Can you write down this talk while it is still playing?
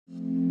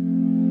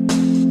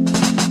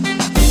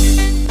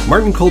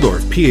Martin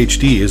Kulldorff,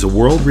 PhD, is a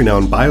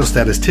world-renowned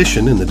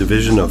biostatistician in the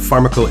Division of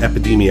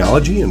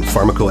Pharmacoepidemiology and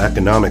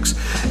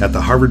Pharmacoeconomics at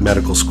the Harvard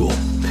Medical School.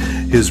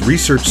 His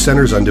research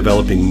centers on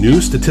developing new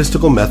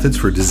statistical methods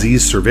for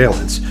disease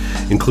surveillance,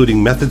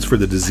 including methods for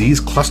the disease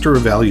cluster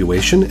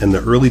evaluation and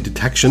the early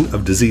detection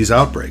of disease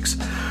outbreaks.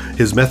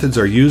 His methods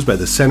are used by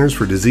the Centers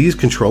for Disease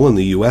Control in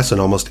the U.S.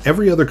 and almost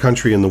every other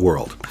country in the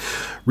world.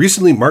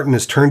 Recently, Martin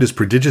has turned his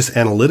prodigious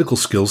analytical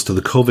skills to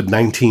the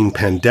COVID-19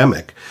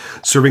 pandemic,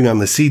 serving on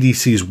the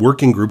CDC's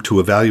working group to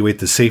evaluate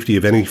the safety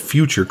of any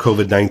future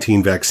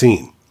COVID-19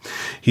 vaccine.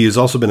 He has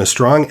also been a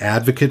strong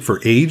advocate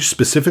for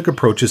age-specific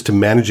approaches to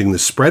managing the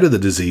spread of the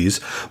disease,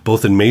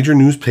 both in major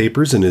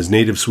newspapers in his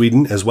native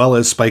Sweden as well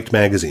as Spiked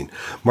magazine.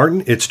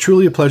 Martin, it's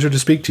truly a pleasure to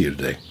speak to you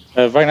today.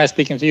 Very nice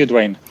speaking to you,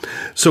 Dwayne.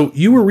 So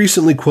you were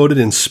recently quoted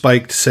in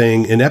Spiked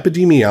saying, "In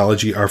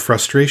epidemiology, our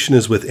frustration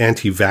is with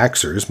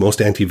anti-vaxxers.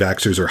 Most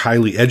anti-vaxxers are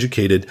highly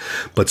educated,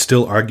 but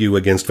still argue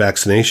against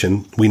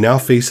vaccination. We now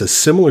face a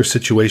similar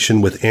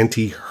situation with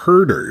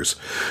anti-herders,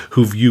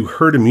 who view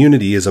herd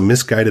immunity as a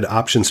misguided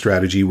option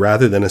strategy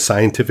rather than a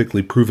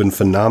scientifically proven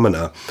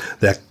phenomena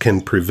that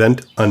can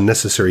prevent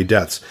unnecessary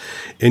deaths."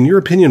 In your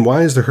opinion,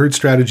 why is the herd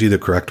strategy the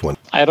correct one?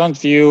 I don't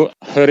view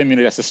herd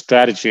immunity as a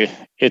strategy.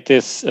 It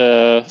is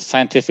a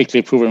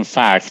scientifically proven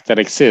fact that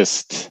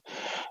exists.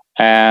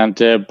 And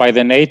by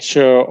the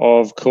nature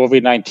of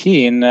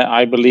COVID-19,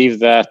 I believe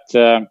that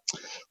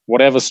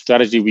whatever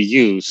strategy we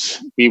use,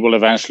 we will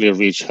eventually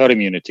reach herd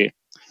immunity,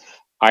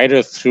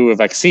 either through a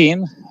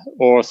vaccine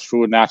or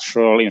through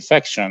natural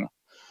infection.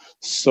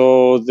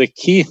 So the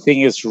key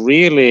thing is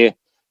really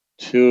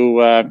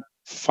to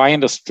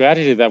find a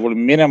strategy that will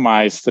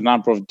minimize the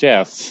number of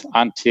deaths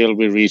until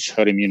we reach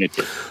herd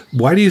immunity.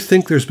 Why do you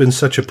think there's been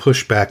such a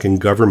pushback in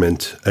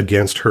government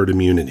against herd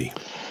immunity?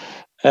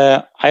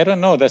 I don't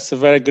know. That's a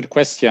very good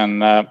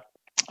question.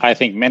 I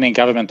think many in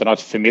government are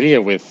not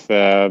familiar with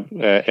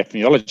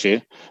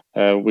epidemiology,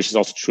 which is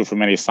also true for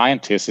many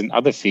scientists in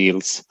other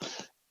fields.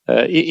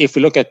 If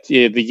we look at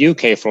the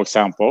UK, for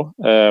example,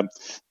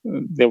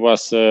 there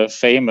was a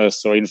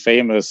famous or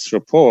infamous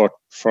report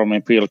from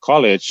Imperial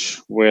College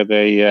where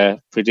they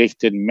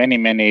predicted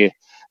many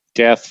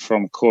deaths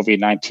from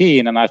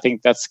COVID-19, and I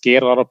think that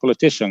scared a lot of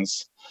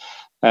politicians.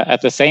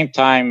 At the same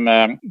time,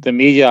 the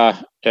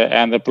media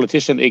and the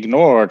politicians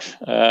ignored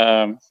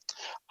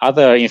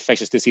other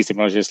infectious disease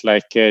epidemiologists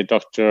like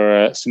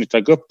Dr.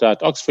 Sunita Gupta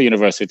at Oxford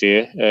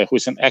University, who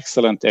is an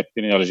excellent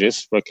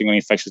epidemiologist working on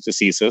infectious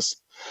diseases.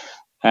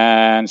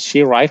 And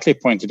she rightly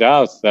pointed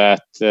out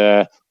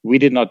that we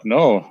did not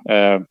know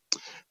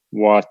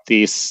what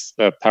these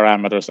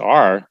parameters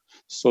are.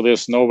 So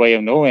there's no way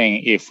of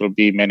knowing if there will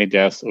be many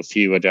deaths or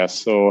fewer deaths.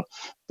 So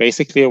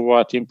basically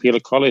what Imperial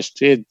College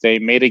did, they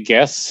made a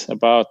guess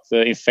about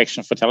the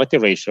infection fatality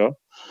ratio.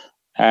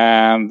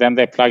 And then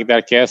they plugged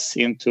that guess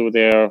into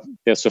their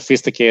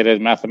sophisticated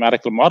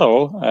mathematical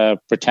model,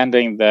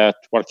 pretending that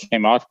what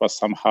came out was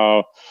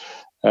somehow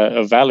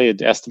a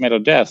valid estimate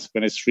of death,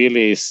 when it's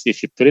really,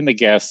 if you put in a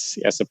guess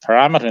as a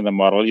parameter in the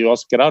model, you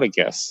also get out a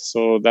guess.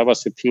 So that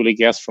was a purely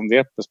guess from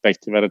their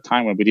perspective at a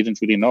time when we didn't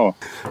really know.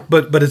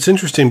 But it's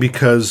interesting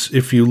because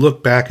if you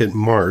look back at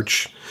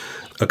March,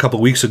 a couple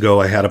of weeks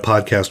ago, I had a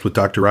podcast with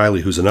Dr.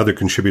 Riley, who's another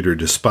contributor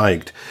to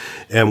Spiked,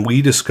 and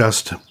we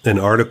discussed an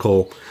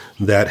article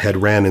that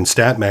had ran in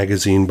Stat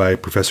Magazine by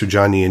Professor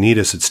John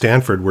Ioannidis at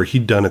Stanford, where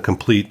he'd done a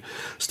complete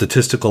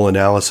statistical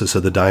analysis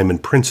of the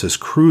Diamond Princess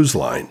cruise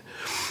line.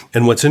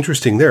 And what's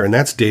interesting there, and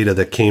that's data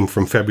that came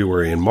from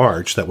February and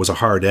March, that was a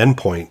hard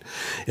endpoint.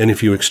 And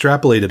if you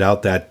extrapolated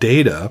out that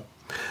data,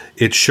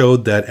 it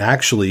showed that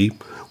actually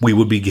we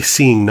would be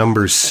seeing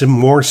numbers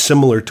more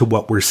similar to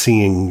what we're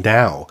seeing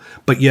now.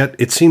 But yet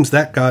it seems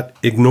that got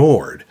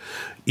ignored,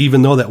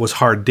 even though that was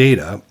hard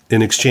data,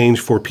 in exchange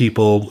for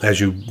people, as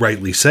you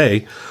rightly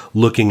say,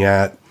 looking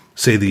at,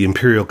 say, the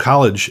Imperial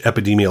College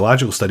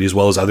epidemiological study, as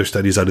well as other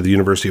studies out of the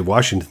University of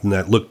Washington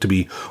that looked to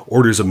be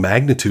orders of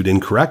magnitude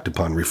incorrect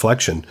upon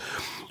reflection.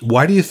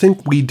 Why do you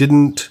think we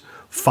didn't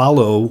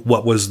follow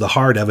what was the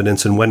hard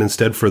evidence and went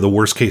instead for the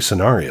worst case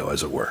scenario,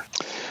 as it were?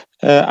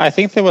 I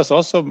think there was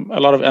also a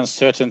lot of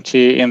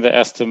uncertainty in the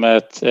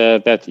estimate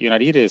that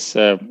Ioannidis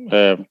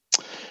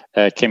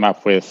came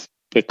up with,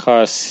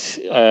 because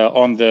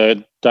on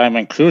the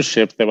Diamond cruise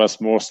ship, there was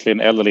mostly an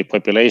elderly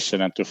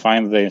population, and to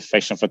find the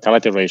infection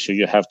fatality ratio,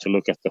 you have to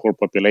look at the whole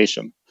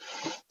population.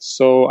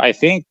 So I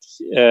think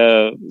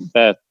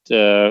that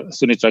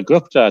Sunita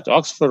Gupta at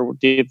Oxford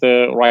did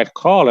the right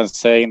call in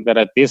saying that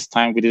at this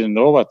time we didn't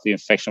know what the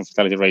infection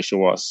fatality ratio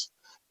was.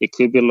 It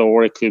could be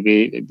lower, it could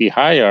be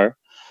higher.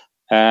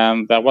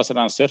 And that was an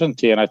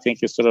uncertainty, and I think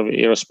it's sort of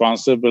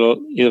irresponsible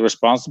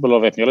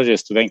of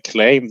epidemiologists to then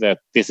claim that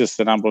this is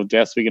the number of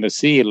deaths we're going to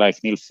see,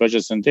 like Neil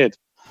Ferguson did.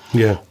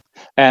 Yeah.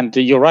 And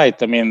you're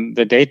right. I mean,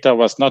 the data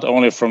was not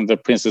only from the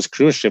Princess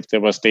cruise ship.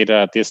 There was data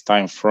at this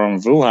time from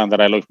Wuhan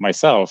that I looked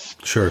myself.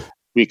 Sure.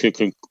 We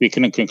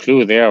couldn't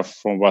conclude there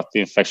from what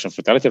the infection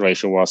fatality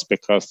ratio was,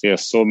 because there are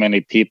so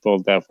many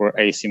people that were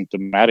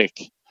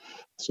asymptomatic.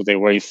 So they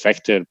were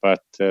infected,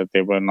 but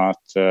they were not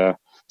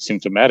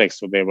symptomatic,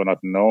 so they were not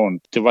known.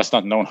 It was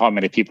not known how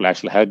many people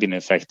actually had been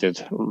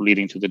infected,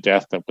 leading to the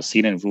death that was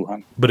seen in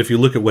Wuhan. But if you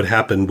look at what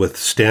happened with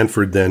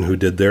Stanford then, who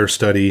did their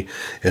study,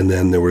 and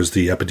then there was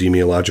the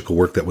epidemiological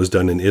work that was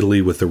done in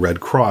Italy with the Red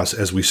Cross,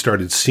 as we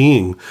started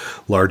seeing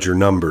larger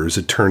numbers,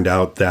 it turned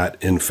out that,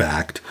 in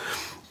fact,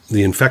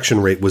 the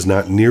infection rate was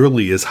not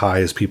nearly as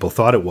high as people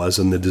thought it was,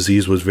 and the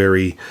disease was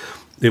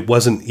it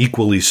wasn't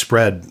equally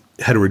spread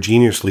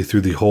heterogeneously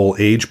through the whole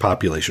age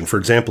population. For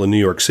example, in New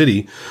York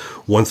City,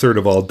 1/3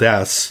 of all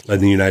deaths in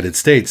the United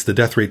States, the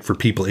death rate for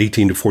people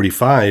 18 to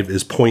 45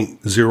 is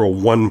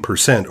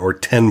 0.01% or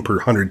 10 per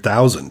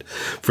 100,000.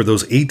 For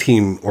those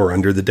 18 or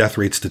under, the death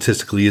rate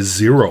statistically is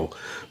 0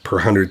 per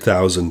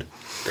 100,000.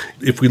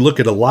 If we look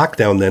at a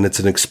lockdown, then it's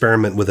an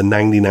experiment with a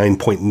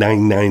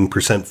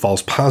 99.99%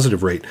 false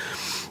positive rate.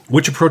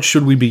 Which approach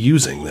should we be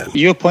using then?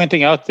 You're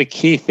pointing out the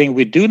key thing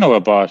we do know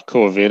about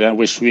COVID, and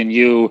which we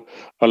knew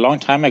a long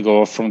time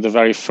ago from the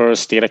very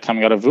first data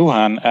coming out of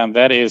Wuhan, and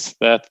that is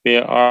that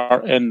there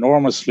are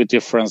enormously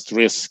different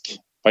risks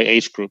by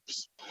age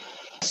groups.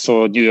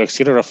 So New York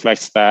City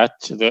reflects that,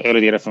 the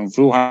early data from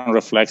Wuhan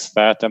reflects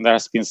that, and that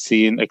has been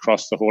seen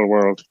across the whole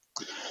world.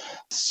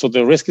 So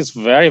the risk is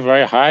very,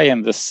 very high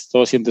in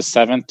those in the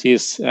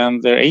 70s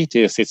and the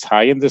 80s. It's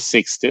high in the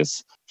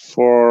 60s.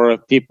 For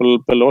people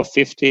below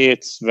 50,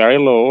 it's very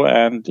low,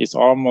 and it's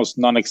almost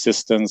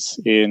non-existent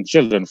in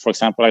children. For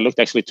example, I looked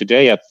actually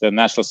today at the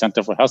National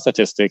Center for Health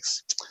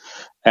Statistics,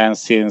 and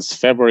since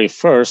February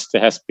 1st,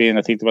 there has been,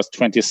 I think there was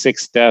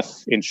 26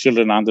 deaths in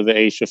children under the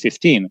age of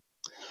 15.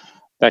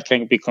 That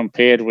can be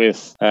compared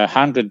with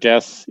 100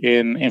 deaths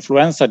in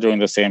influenza during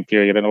the same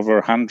period and over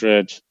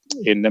 100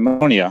 in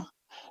pneumonia,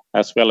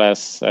 as well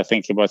as I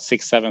think about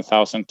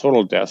 7,000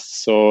 total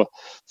deaths. So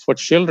for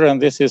children,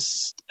 this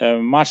is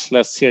much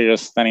less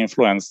serious than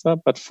influenza,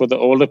 but for the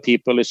older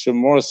people, it's a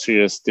more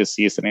serious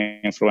disease than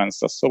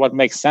influenza. So what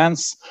makes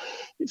sense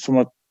from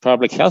a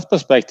public health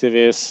perspective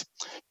is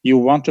you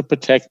want to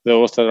protect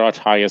those that are at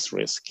highest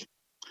risk.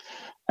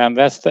 And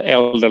that's the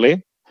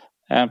elderly,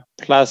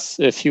 plus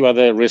a few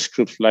other risk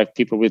groups like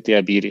people with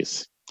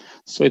diabetes.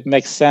 So it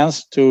makes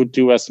sense to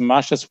do as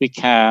much as we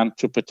can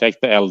to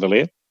protect the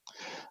elderly.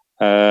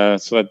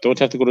 So that don't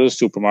have to go to the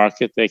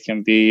supermarket. They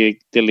can be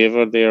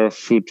delivered their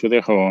food to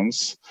their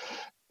homes.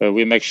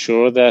 We make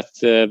sure that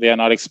they are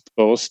not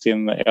exposed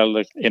in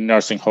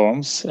nursing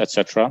homes,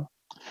 etc.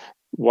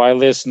 While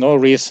there's no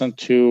reason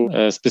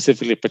to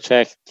specifically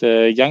protect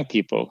young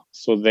people,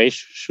 so they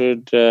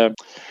should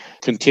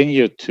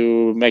continue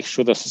to make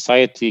sure the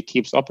society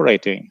keeps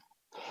operating.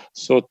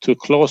 So to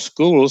close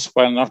schools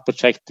while not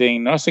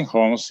protecting nursing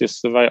homes is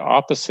the very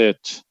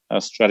opposite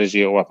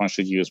strategy of what one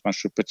should use. One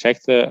should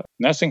protect the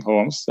nursing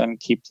homes and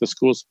keep the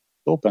schools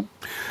open.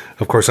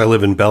 Of course, I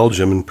live in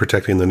Belgium, and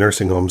protecting the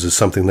nursing homes is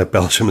something that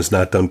Belgium has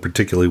not done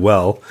particularly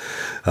well.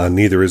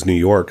 Neither is New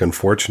York,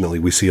 unfortunately.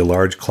 We see a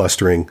large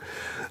clustering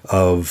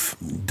of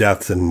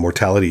death and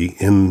mortality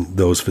in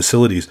those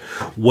facilities.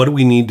 What do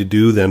we need to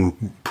do then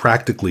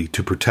practically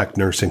to protect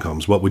nursing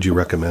homes? What would you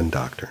recommend,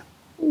 Doctor?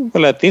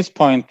 Well, at this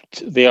point,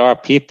 there are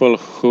people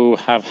who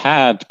have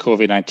had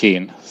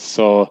COVID-19.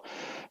 So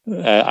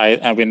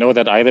and we know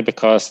that either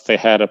because they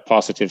had a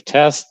positive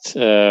test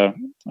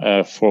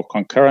for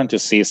concurrent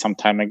disease some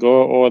time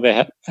ago, or they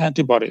had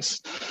antibodies.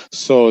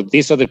 So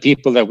these are the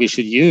people that we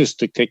should use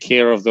to take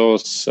care of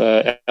those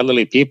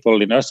elderly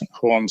people in nursing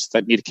homes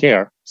that need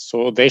care.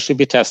 So they should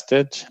be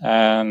tested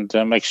and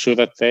make sure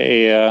that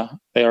they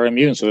are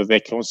immune, so that they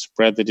can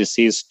spread the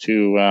disease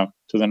to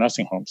the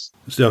nursing homes.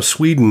 Now,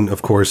 Sweden,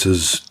 of course,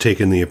 has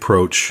taken the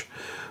approach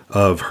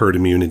of herd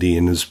immunity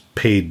and has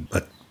paid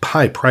a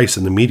high price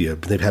in the media.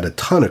 They've had a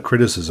ton of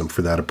criticism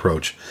for that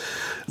approach.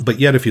 But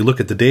yet, if you look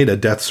at the data,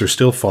 deaths are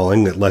still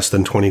falling at less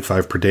than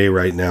 25 per day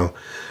right now.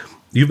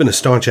 You've been a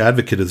staunch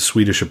advocate of the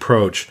Swedish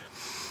approach.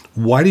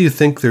 Why do you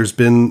think there's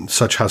been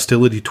such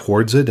hostility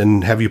towards it?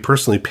 And have you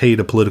personally paid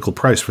a political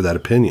price for that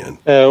opinion?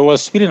 Well,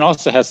 Sweden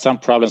also has some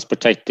problems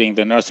protecting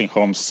the nursing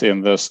homes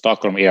in the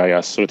Stockholm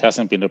area. So it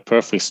hasn't been a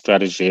perfect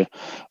strategy.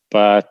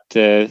 But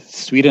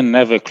Sweden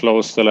never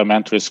closed the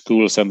elementary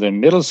schools and the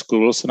middle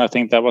schools. And I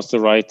think that was the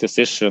right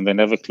decision. They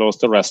never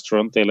closed the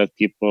restaurant. They let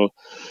people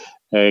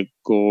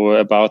go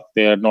about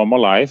their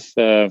normal life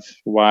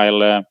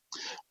while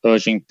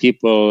urging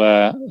people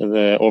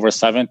over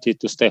 70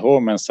 to stay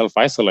home and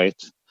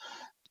self-isolate.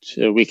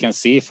 We can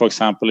see, for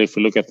example, if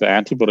we look at the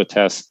antibody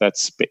test, that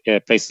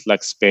places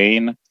like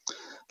Spain,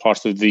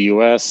 parts of the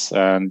US,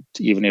 and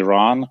even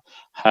Iran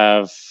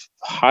have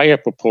higher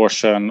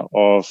proportion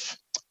of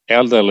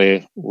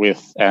elderly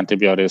with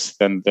antibodies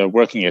than the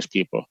working age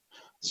people.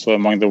 So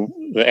among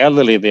the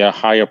elderly, there are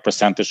higher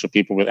percentage of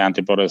people with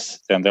antibodies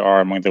than there are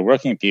among the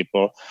working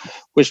people,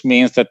 which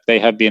means that they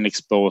have been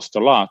exposed a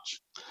lot.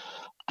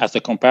 As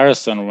a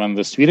comparison, when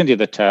the Sweden did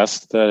the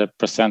test, the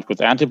percent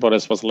with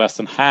antibodies was less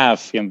than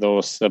half in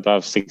those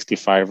above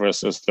 65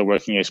 versus the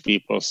working age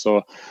people.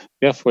 So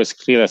therefore, it's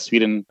clear that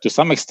Sweden, to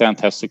some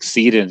extent, has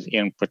succeeded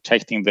in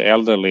protecting the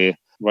elderly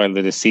while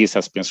the disease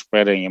has been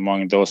spreading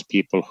among those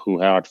people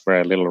who are at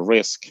very little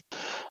risk.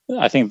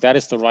 I think that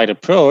is the right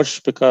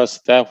approach because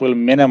that will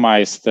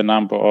minimize the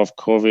number of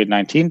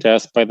COVID-19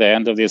 deaths by the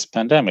end of this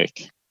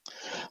pandemic.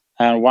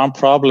 And one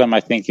problem,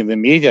 I think, in the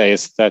media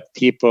is that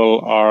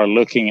people are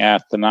looking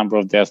at the number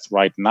of deaths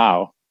right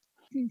now.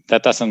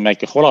 That doesn't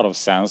make a whole lot of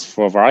sense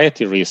for a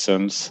variety of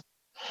reasons.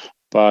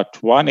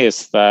 But one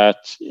is that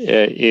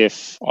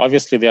if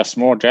obviously there's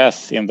more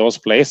death in those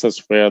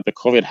places where the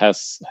COVID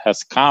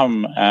has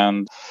come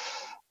and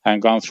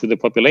gone through the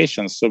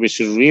population. So we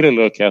should really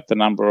look at the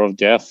number of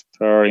deaths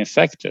per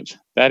infected.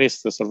 That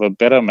is the sort of a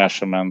better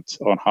measurement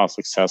on how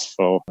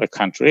successful a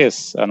country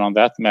is. And on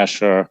that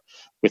measure,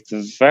 with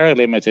the very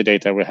limited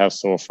data we have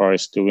so far,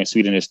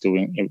 Sweden is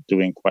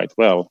doing quite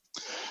well.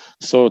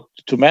 So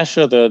to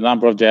measure the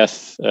number of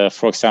deaths,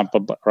 for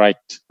example,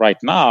 right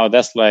now,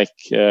 that's like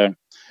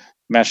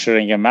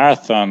measuring a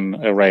marathon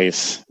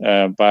race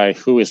by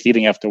who is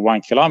leading after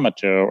 1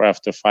 kilometer or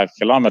after 5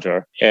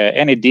 kilometer.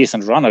 Any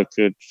decent runner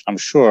could, I'm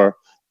sure,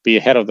 be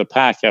ahead of the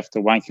pack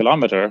after 1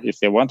 kilometer if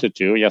they wanted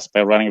to, just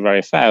by running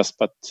very fast,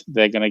 but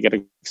they're going to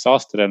get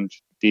exhausted and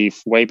be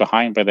way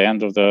behind by the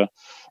end of the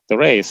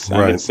race.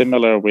 Right. And it's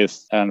similar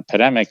with an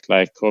epidemic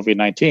like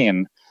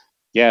COVID-19.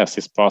 Yes,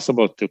 it's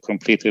possible to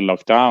completely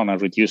lock down and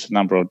reduce the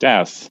number of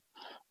deaths,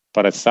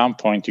 but at some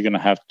point you're going to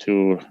have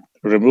to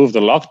remove the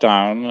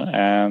lockdown,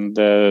 and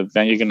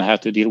then you're going to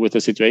have to deal with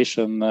the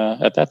situation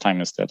at that time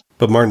instead.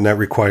 But Martin, that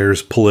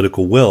requires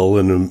political will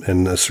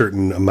and a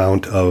certain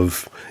amount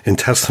of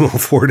intestinal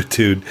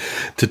fortitude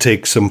to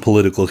take some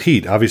political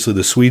heat. Obviously,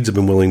 the Swedes have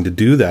been willing to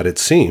do that, it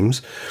seems.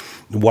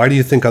 Why do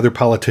you think other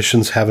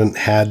politicians haven't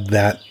had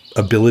that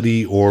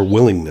ability or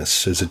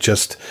willingness? Is it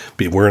just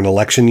we're in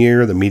election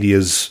year, the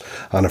media's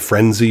on a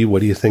frenzy? What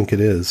do you think it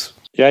is?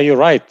 Yeah, you're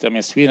right. I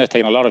mean, Sweden has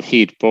taken a lot of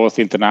heat, both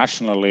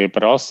internationally,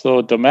 but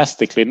also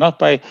domestically, not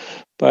by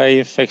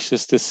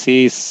infectious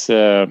disease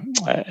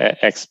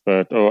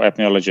expert or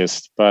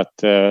epidemiologists, but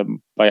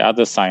by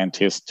other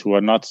scientists who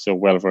are not so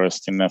well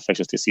versed in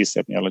infectious disease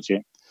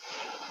epidemiology.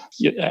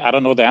 I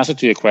don't know the answer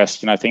to your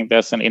question. I think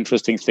that's an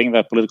interesting thing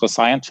that political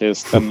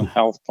scientists and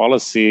health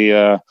policy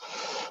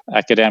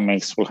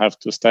academics will have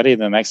to study in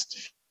the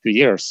next few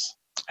years.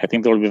 I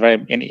think there will be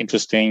very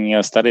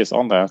interesting studies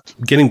on that.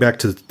 Getting back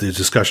to the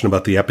discussion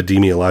about the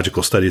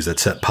epidemiological studies that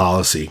set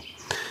policy,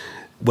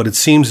 what it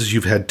seems is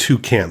you've had two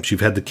camps.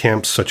 You've had the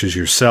camps such as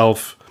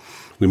yourself.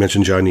 We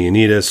mentioned John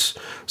Ioannidis,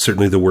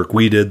 certainly the work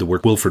we did, the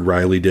work Wilfred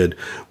Reilly did,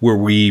 where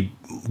we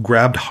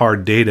grabbed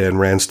hard data and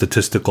ran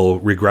statistical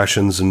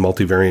regressions and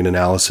multivariate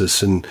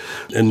analysis. And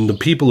the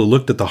people who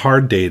looked at the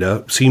hard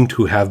data seemed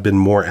to have been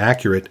more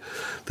accurate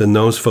than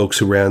those folks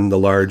who ran the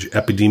large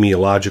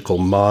epidemiological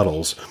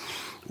models.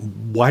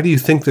 Why do you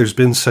think there's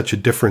been such a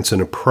difference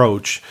in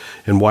approach?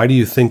 And why do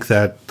you think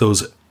that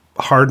those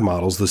hard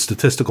models, the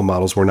statistical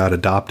models, were not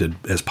adopted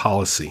as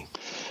policy?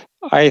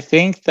 I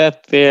think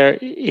that there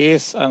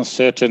is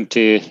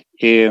uncertainty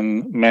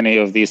in many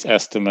of these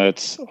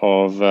estimates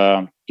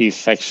of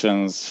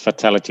infections,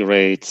 fatality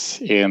rates,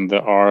 in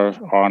the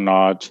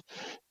R0,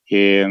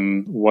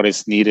 in what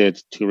is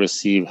needed to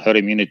receive herd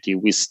immunity.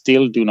 We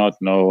still do not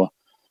know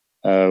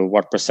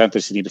what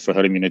percentage is needed for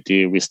herd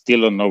immunity. We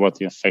still don't know what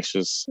the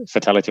infectious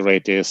fatality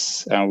rate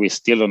is, and we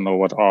still don't know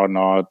what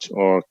R0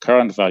 or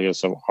current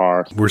values of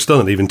R. We're still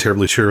not even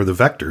terribly sure of the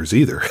vectors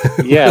either.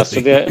 Yeah,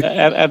 so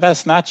and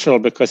that's natural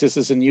because this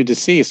is a new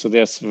disease, so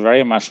there's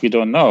very much we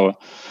don't know.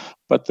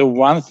 But the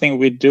one thing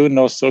we do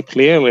know so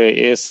clearly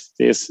is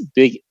this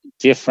big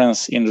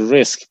difference in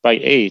risk by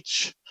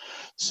age.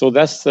 So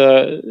that's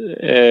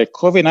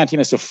COVID-19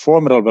 is a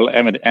formidable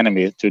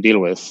enemy to deal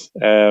with,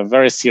 a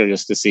very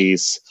serious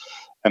disease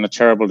and a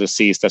terrible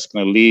disease that's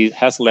going to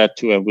has led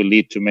to and will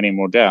lead to many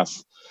more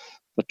deaths.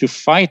 But to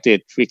fight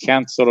it, we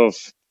can't sort of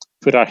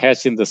put our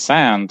heads in the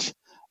sand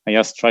and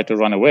just try to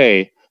run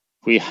away.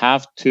 We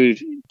have to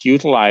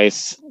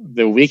utilize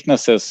the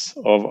weaknesses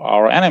of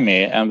our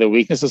enemy. And the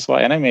weaknesses of our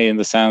enemy in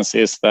the sense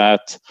is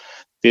that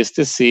this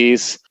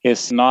disease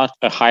is not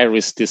a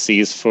high-risk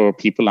disease for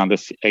people under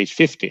age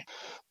 50.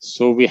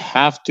 So we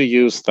have to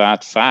use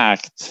that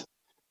fact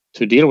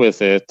to deal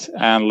with it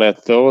and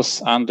let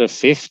those under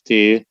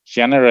 50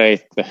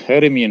 generate the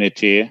herd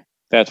immunity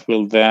that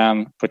will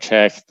then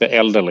protect the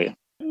elderly.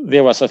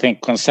 There was, I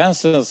think,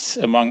 consensus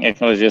among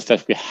epidemiologists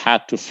that we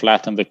had to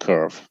flatten the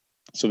curve.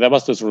 So that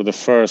was sort of the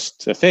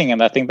first thing.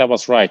 And I think that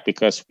was right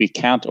because we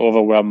can't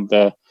overwhelm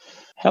the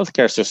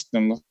healthcare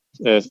system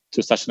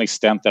to such an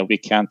extent that we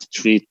can't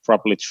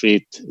properly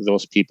treat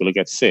those people who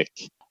get sick.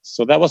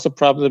 So that was a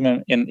problem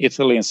in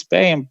Italy and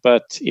Spain,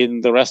 but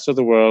in the rest of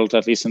the world,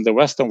 at least in the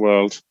Western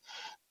world,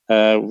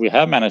 we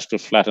have managed to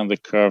flatten the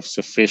curve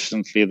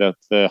sufficiently that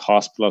the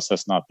hospitals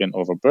has not been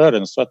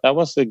overburdened. So that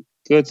was a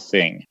good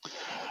thing.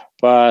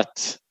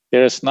 But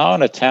there is now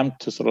an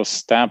attempt to sort of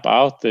stamp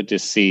out the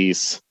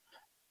disease,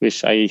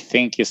 which I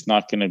think is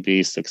not going to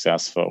be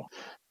successful.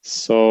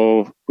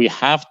 So we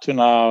have to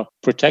now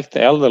protect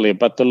the elderly,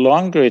 but the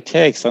longer it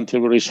takes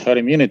until we reach herd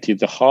immunity,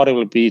 the harder it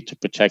will be to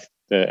protect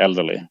the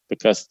elderly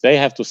because they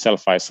have to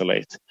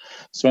self-isolate.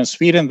 So in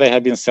Sweden, they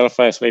have been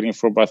self-isolating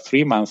for about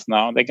 3 months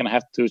now. They're going to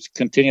have to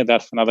continue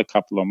that for another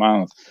couple of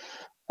months.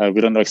 We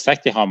don't know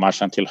exactly how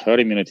much until herd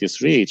immunity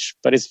is reached,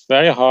 but it's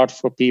very hard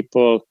for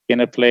people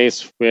in a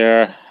place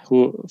for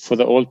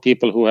the old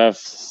people who have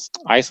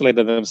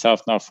isolated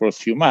themselves now for a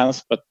few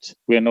months, but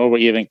we're nowhere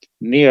even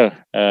near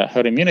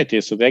herd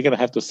immunity, so they're going to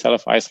have to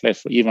self-isolate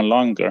for even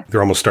longer. They're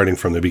almost starting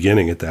from the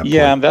beginning at that point.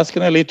 Yeah, and that's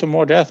going to lead to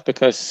more death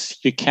because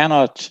you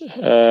cannot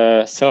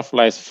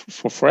self-isolate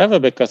for forever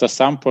because at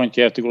some point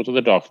you have to go to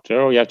the doctor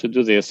or you have to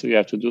do this or you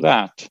have to do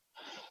that.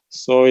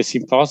 So it's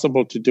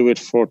impossible to do it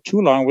for too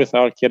long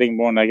without getting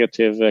more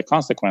negative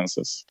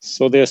consequences.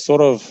 So there's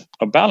sort of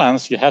a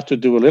balance. You have to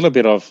do a little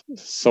bit of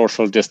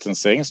social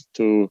distancing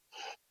to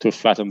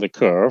flatten the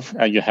curve,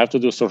 and you have to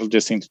do social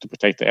distancing to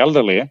protect the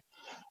elderly.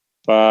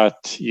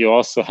 But you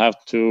also have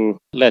to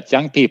let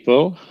young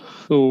people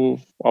who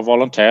are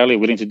voluntarily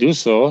willing to do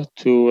so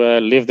to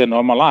live their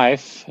normal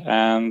life,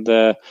 and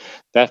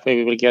that way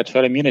we will get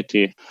herd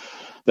immunity.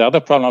 The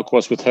other problem, of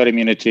course, with herd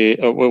immunity,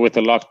 with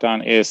the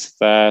lockdown, is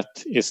that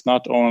it's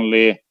not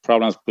only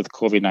problems with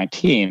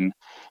COVID-19,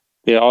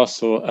 there are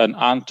also an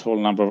untold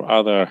number of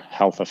other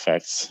health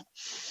effects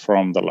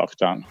from the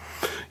lockdown.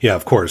 Yeah,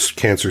 of course,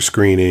 cancer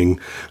screening,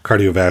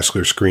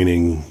 cardiovascular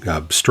screening,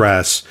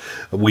 stress.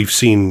 We've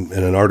seen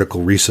in an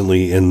article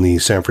recently in the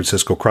San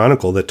Francisco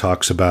Chronicle that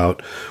talks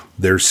about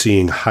they're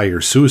seeing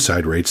higher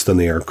suicide rates than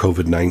they are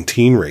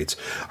COVID-19 rates.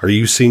 Are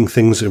you seeing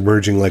things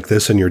emerging like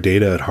this in your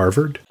data at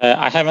Harvard?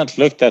 I haven't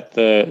looked at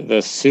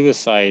the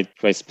suicide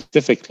rate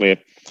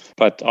specifically,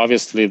 but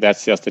obviously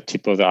that's just the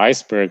tip of the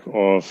iceberg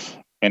of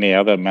many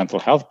other mental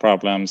health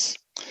problems.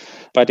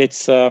 But it's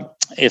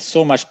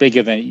so much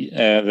bigger than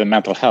the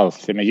mental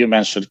health. I mean, you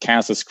mentioned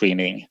cancer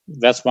screening.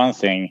 That's one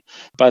thing.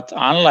 But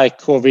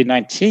unlike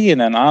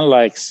COVID-19 and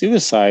unlike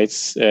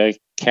suicides,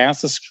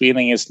 cancer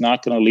screening is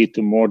not going to lead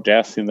to more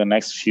death in the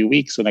next few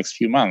weeks or next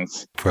few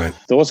months. Right.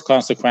 Those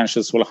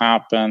consequences will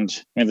happen.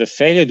 I mean, the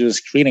failure to do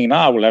screening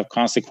now will have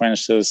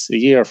consequences a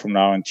year from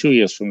now and 2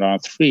 years from now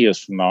and 3 years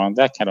from now and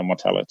that kind of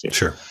mortality.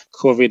 Sure.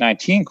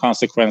 COVID-19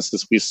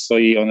 consequences we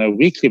see on a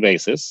weekly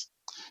basis.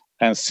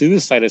 And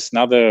suicide is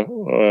another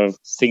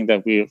thing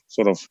that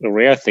a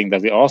rare thing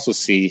that we also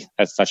see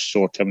at such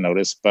short-term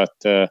notice. But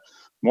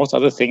most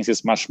other things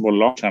is much more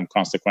long-term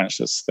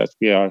consequences that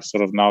we are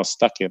sort of now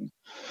stuck in.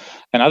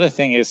 Another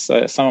thing is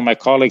some of my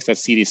colleagues at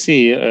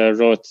CDC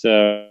wrote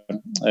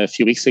a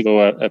few weeks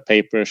ago a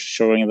paper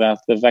showing that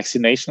the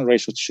vaccination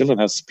rate of children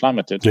has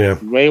plummeted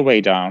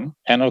way down.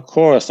 And of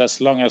course,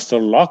 as long as the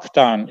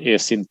lockdown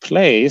is in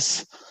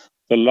place,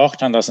 the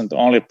lockdown doesn't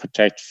only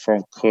protect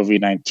from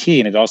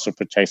COVID-19, it also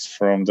protects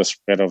from the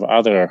spread of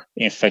other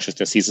infectious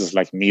diseases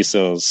like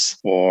measles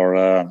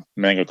or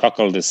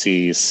meningococcal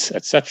disease,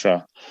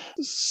 etc.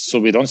 So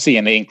we don't see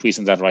any increase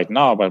in that right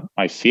now, but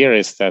my fear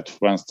is that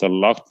once the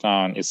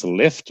lockdown is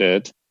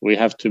lifted, we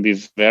have to be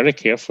very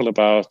careful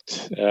about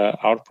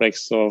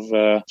outbreaks of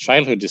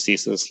childhood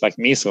diseases like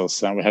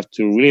measles, and we have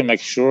to really make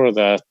sure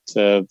that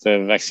the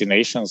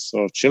vaccinations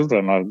of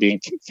children are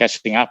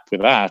catching up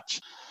with that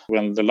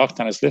when the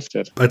lockdown is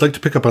lifted. I'd like to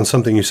pick up on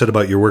something you said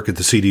about your work at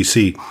the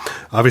CDC.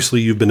 Obviously,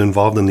 you've been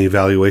involved in the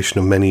evaluation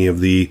of many of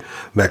the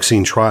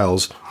vaccine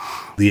trials.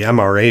 The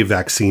mRNA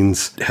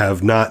vaccines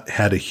have not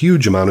had a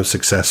huge amount of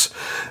success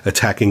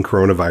attacking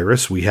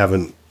coronavirus. We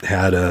haven't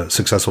had a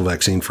successful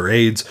vaccine for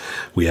AIDS.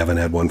 We haven't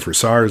had one for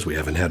SARS. We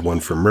haven't had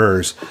one for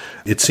MERS.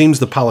 It seems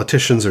the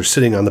politicians are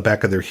sitting on the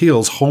back of their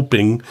heels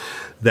hoping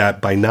that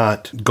by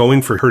not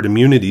going for herd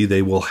immunity,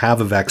 they will have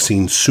a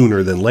vaccine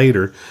sooner than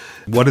later.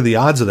 What are the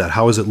odds of that?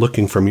 How is it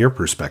looking from your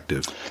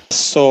perspective?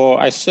 So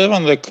I serve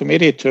on the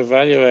committee to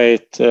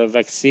evaluate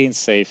vaccine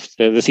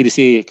safety, the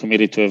CDC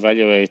committee to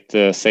evaluate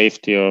the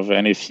safety of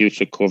any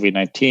future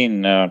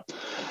COVID-19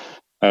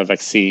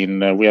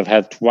 vaccine. We have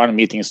had one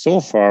meeting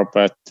so far,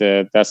 but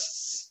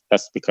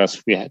that's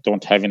because we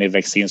don't have any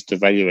vaccines to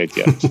evaluate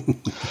yet.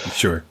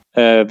 Sure.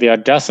 There are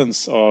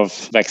dozens of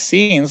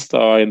vaccines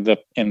that are in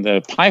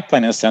the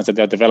pipeline in the sense that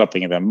they're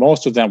developing them.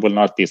 Most of them will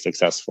not be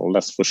successful,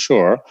 that's for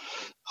sure.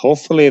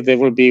 Hopefully, there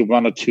will be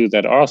one or two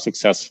that are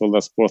successful,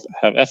 that both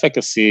have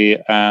efficacy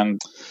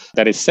and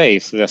that is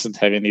safe, so doesn't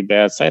have any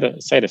bad side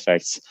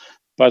effects.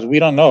 But we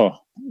don't know.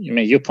 I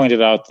mean, you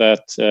pointed out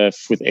that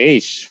with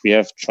age, we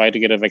have tried to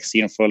get a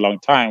vaccine for a long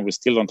time. We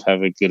still don't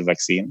have a good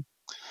vaccine.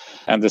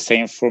 And the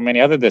same for many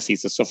other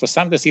diseases. So for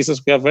some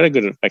diseases, we have very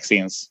good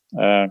vaccines,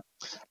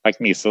 like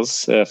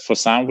measles. For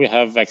some, we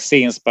have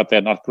vaccines, but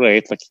they're not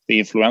great. Like the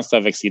influenza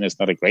vaccine is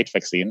not a great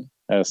vaccine.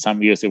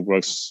 Some years it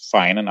works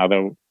fine, and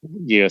other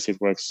years it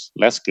works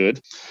less good.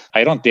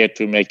 I don't dare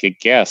to make a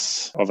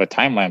guess of a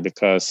timeline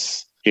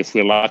because If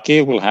we're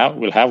lucky, we'll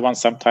have one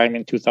sometime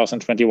in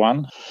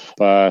 2021.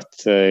 But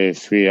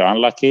if we are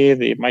unlucky,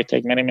 it might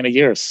take many, many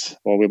years,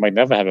 or we might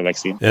never have a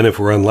vaccine. And if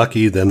we're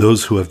unlucky, then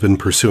those who have been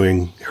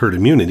pursuing herd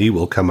immunity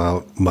will come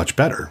out much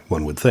better,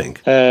 one would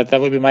think.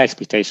 That would be my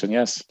expectation,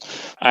 yes.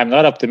 I'm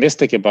not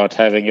optimistic about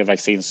having a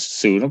vaccine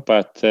soon,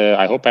 but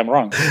I hope I'm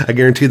wrong. I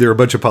guarantee there are a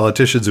bunch of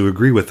politicians who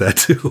agree with that,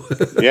 too.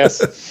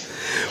 Yes.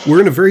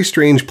 We're in a very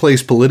strange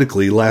place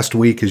politically. Last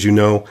week, as you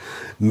know,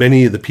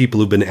 many of the people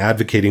who've been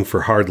advocating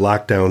for hard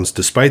lockdowns,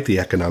 despite the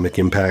economic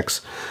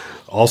impacts,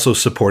 also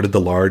supported the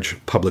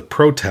large public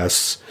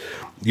protests.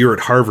 You're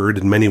at Harvard,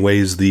 in many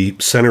ways the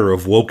center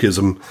of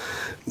wokeism.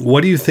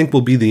 What do you think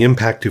will be the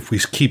impact if we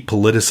keep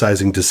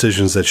politicizing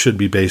decisions that should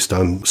be based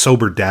on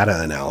sober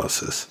data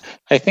analysis?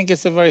 I think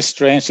it's a very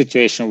strange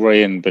situation we're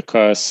in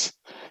because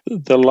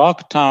the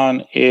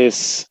lockdown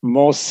is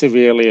most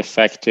severely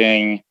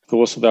affecting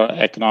those that are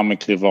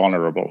economically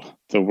vulnerable,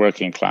 the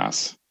working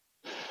class.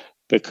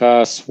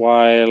 Because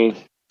while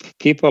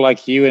people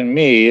like you and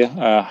me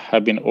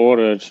have been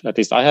ordered, at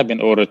least I have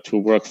been ordered to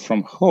work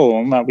from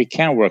home, we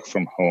can work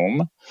from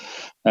home.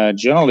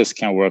 Journalists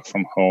can work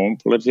from home.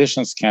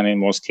 Politicians can, in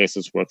most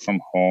cases, work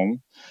from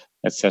home,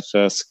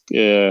 etc.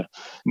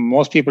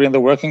 Most people in the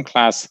working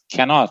class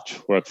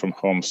cannot work from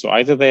home. So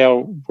either they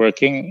are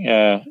working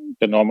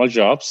the normal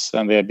jobs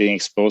and they are being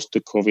exposed to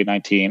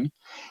COVID-19,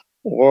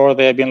 or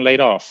they have been laid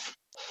off.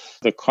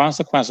 The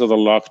consequence of the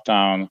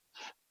lockdown,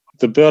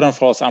 the burden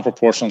falls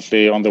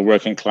unproportionately on the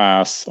working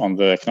class, on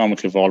the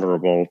economically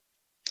vulnerable,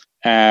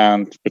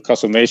 and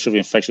because of the nature of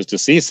infectious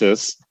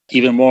diseases,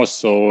 even more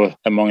so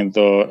among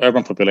the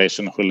urban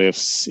population who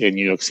lives in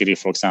New York City,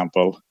 for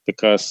example,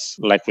 because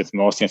like with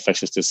most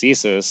infectious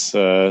diseases,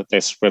 they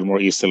spread more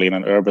easily in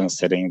an urban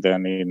setting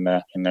than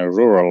in a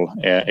rural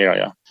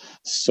area.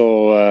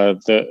 So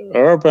the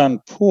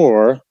urban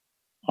poor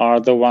are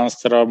the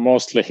ones that are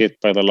mostly hit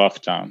by the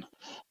lockdown.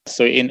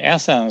 So in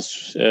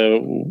essence,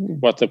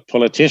 what the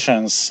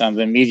politicians and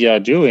the media are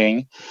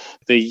doing,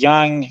 the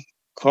young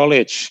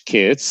college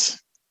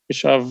kids,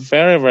 which are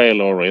very, very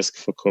low risk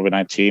for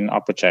COVID-19,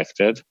 are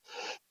protected.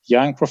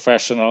 Young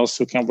professionals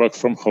who can work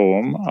from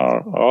home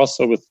are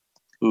also with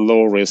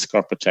low risk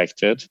are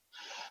protected.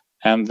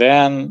 And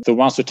then the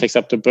ones who takes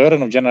up the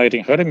burden of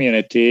generating herd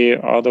immunity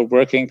are the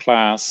working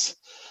class,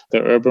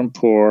 the urban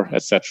poor,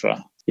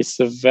 etc. It's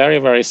a very,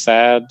 very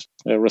sad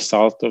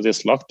result of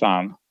this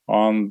lockdown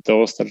on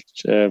those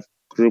that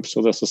groups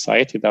of the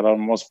society that are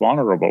most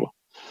vulnerable.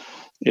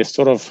 It's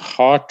sort of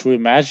hard to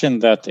imagine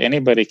that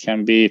anybody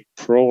can be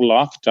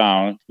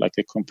pro-lockdown, like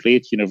a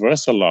complete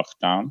universal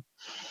lockdown,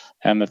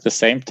 and at the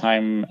same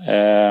time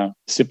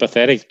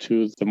sympathetic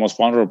to the most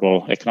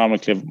vulnerable,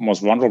 economically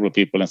most vulnerable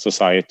people in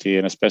society,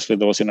 and especially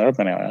those in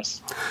urban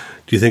areas.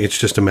 Do you think it's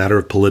just a matter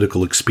of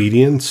political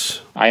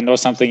expedience? I know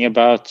something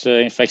about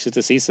infectious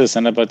diseases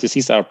and about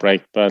disease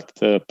outbreak, but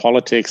the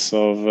politics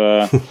of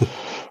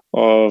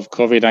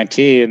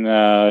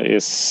COVID-19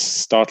 is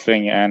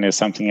startling and is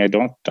something I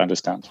don't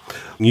understand.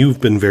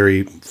 You've been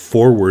very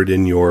forward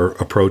in your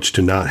approach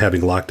to not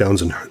having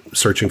lockdowns and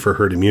searching for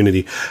herd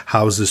immunity.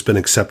 How has this been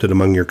accepted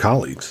among your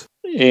colleagues?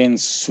 In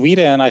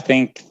Sweden, I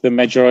think the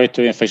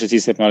majority of infectious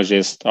disease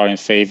epidemiologists are in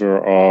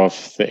favor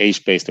of the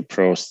age-based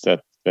approach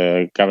that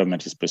the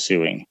government is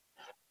pursuing.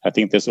 I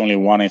think there's only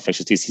one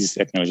infectious disease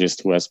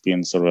epidemiologist who has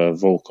been sort of a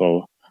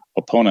vocal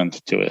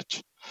opponent to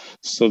it.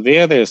 So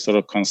there's sort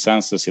of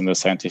consensus in the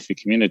scientific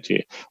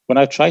community. When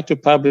I tried to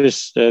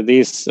publish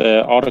these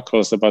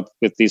articles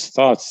with these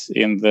thoughts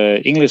in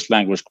the English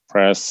language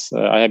press,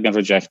 I have been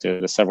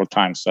rejected several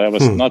times. So I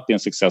was not being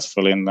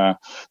successful in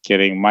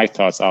getting my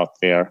thoughts out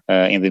there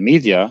in the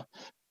media.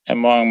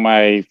 Among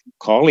my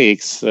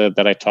colleagues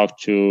that I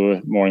talked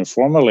to more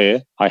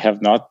informally, I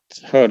have not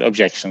heard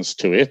objections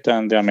to it.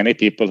 And there are many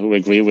people who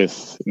agree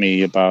with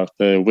me about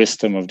the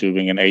wisdom of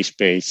doing an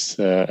age-based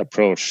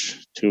approach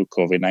to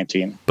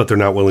COVID-19. But they're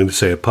not willing to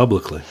say it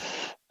publicly.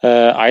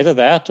 Either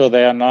that or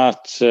they are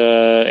not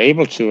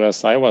able to,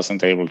 as I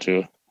wasn't able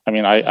to. I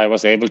mean, I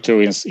was able to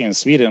in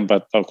Sweden,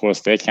 but of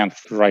course they can't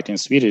write in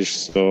Swedish.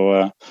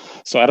 So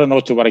I don't know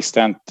to what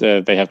extent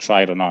they have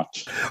tried or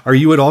not. Are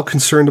you at all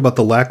concerned about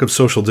the lack of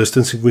social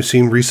distancing we've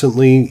seen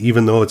recently,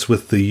 even though it's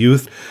with the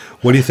youth?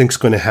 What do you think is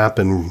going to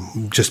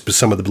happen just with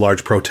some of the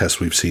large protests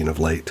we've seen of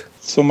late?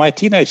 So my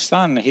teenage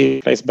son,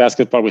 he plays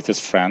basketball with his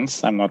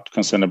friends. I'm not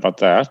concerned about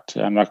that.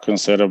 I'm not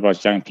concerned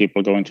about young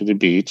people going to the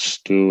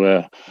beach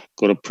to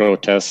go to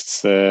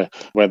protests,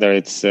 whether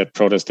it's a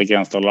protest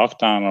against the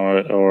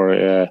lockdown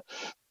or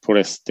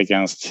protest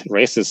against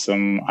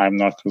racism. I'm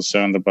not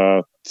concerned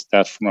about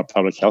that from a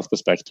public health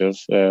perspective.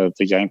 The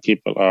young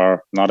people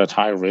are not at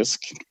high risk.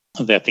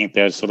 I think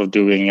they're sort of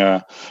doing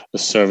a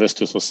service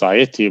to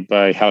society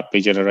by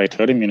helping generate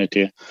herd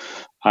immunity.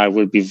 I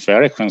would be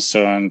very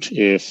concerned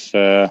if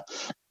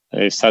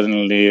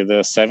suddenly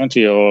the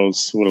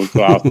 70-year-olds will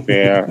go out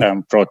there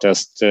and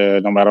protest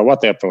no matter what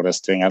they're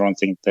protesting. I don't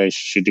think they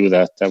should do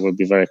that. That would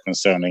be very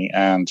concerning.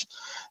 And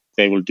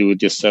they will do a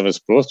disservice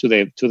both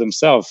to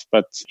themselves,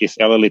 but if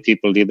elderly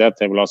people did that,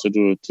 they will also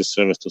do a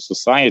disservice to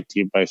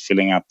society by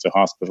filling up the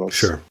hospitals,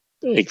 Sure,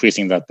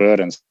 increasing that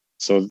burden.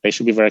 So they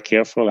should be very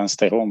careful and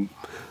stay home.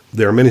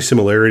 There are many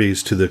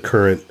similarities to the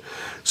current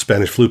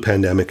Spanish flu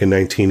pandemic in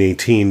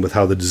 1918 with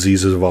how the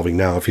disease is evolving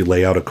now. If you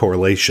lay out a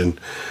correlation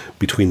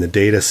between the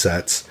data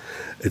sets,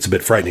 it's a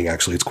bit frightening,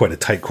 actually. It's quite a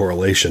tight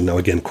correlation. Now,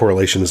 again,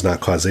 correlation is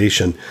not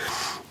causation.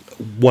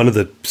 One of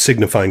the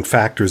signifying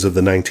factors of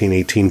the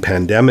 1918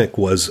 pandemic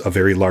was a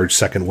very large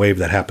second wave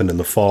that happened in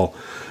the fall.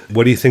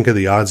 What do you think of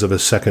the odds of a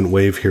second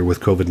wave here with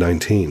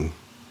COVID-19?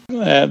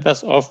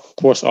 That's, of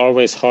course,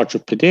 always hard to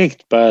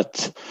predict,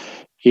 but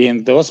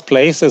in those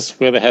places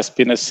where there has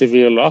been a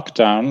severe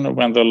lockdown,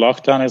 when the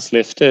lockdown is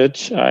lifted,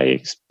 I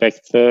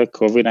expect the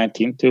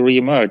COVID-19 to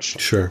reemerge.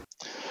 Sure.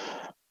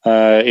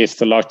 If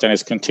the lockdown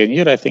is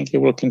continued, I think it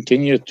will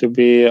continue to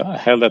be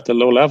held at a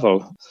low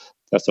level.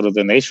 That's sort of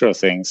the nature of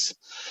things.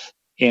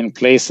 In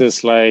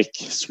places like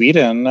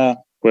Sweden,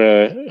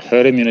 where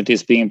herd immunity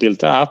is being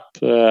built up,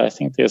 I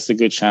think there's a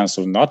good chance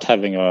of not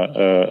having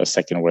a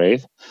second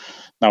wave.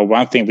 Now,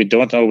 one thing we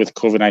don't know with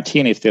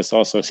COVID-19 if there's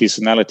also a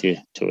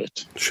seasonality to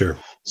it. Sure.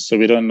 So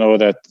we don't know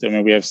that. I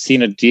mean, we have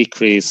seen a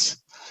decrease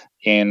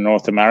in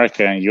North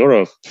America and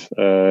Europe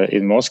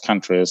in most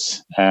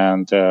countries,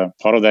 and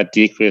part of that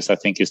decrease, I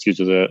think, is due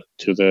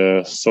to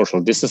the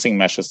social distancing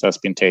measures that's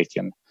been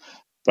taken.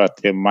 But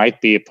there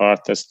might be a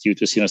part that's due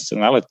to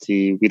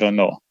seasonality. We don't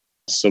know.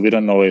 So we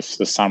don't know if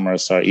the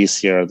summers are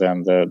easier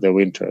than the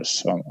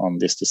winters on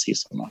this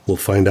disease or not. We'll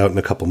find out in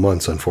a couple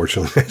months,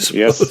 unfortunately, I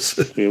suppose.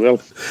 Yes, we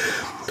will.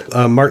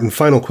 Martin,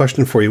 final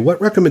question for you.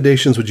 What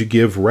recommendations would you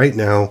give right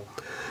now,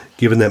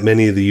 given that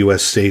many of the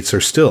U.S. states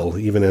are still,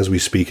 even as we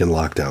speak, in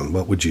lockdown?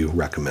 What would you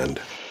recommend?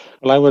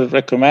 Well, I would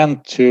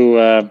recommend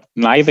to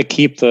neither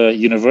keep the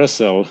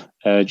universal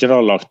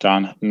general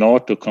lockdown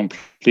nor to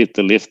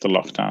completely lift the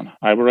lockdown.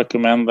 I would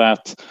recommend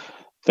that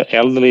the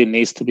elderly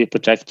needs to be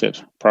protected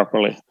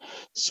properly.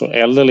 So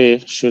elderly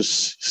should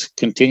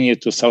continue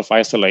to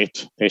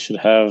self-isolate. They should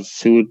have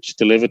food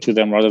delivered to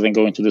them rather than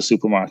going to the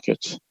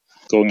supermarket.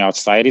 Going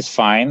outside is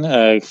fine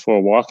for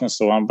a walk and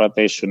so on, but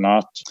they should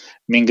not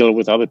mingle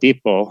with other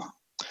people.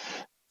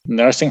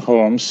 Nursing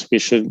homes, we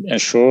should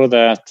ensure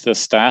that the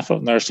staff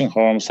of nursing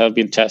homes have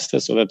been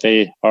tested so that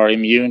they are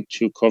immune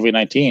to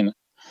COVID-19,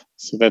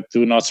 so that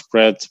do not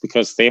spread,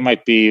 because they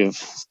might be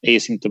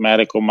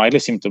asymptomatic or mildly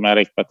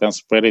symptomatic, but then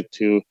spread it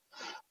to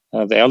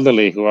the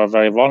elderly who are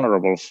very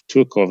vulnerable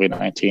to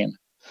COVID-19.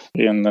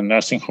 In the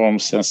nursing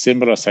homes and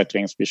similar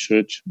settings, we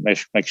should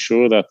make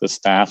sure that the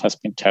staff has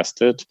been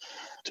tested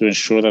to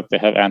ensure that they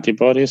have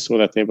antibodies, or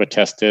that they were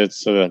tested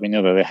so that we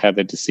know that they had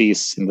the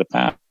disease in the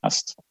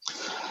past.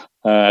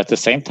 At the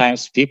same time,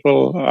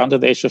 people under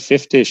the age of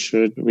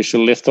 50 we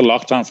should lift the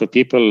lockdown for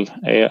people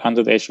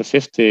under the age of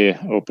 50,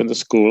 open the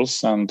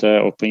schools and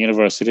open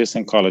universities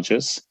and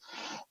colleges,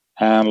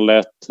 and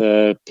let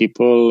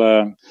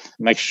people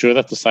make sure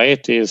that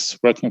society is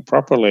working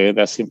properly.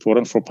 That's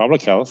important for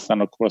public health,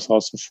 and of course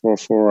also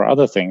for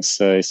other things.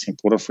 It's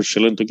important for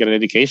children to get an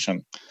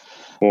education.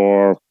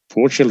 For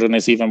poor children,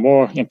 it's even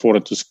more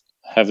important to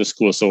have the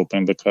schools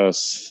open,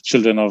 because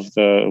children of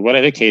the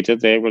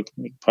well-educated, they will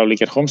probably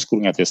get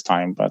homeschooling at this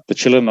time, but the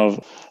children of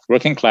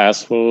working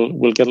class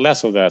will get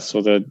less of that.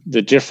 So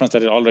the difference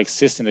that already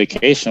exists in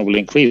education will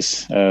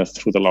increase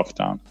through the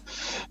lockdown.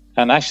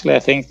 And actually, I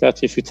think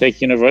that if you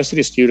take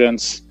university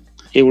students,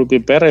 it would be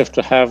better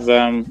to have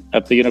them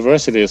at the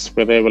universities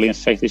where they will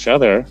infect each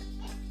other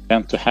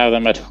than to have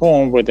them at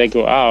home where they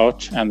go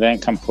out and then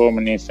come home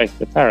and infect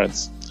their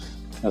parents.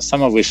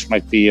 Some of which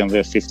might be in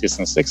their 50s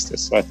and 60s.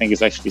 So I think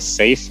it's actually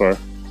safer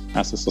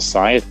as a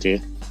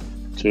society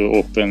to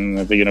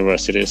open the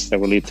universities. That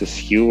will lead to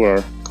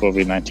fewer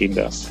COVID-19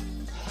 deaths.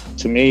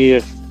 To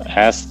me,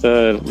 as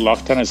the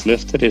lockdown is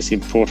lifted, it's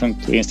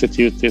important to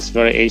institute this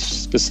very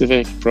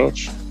age-specific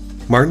approach.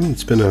 Martin,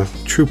 it's been a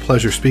true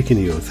pleasure speaking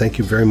to you. Thank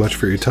you very much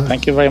for your time.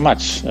 Thank you very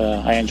much.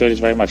 I enjoyed it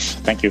very much.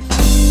 Thank you.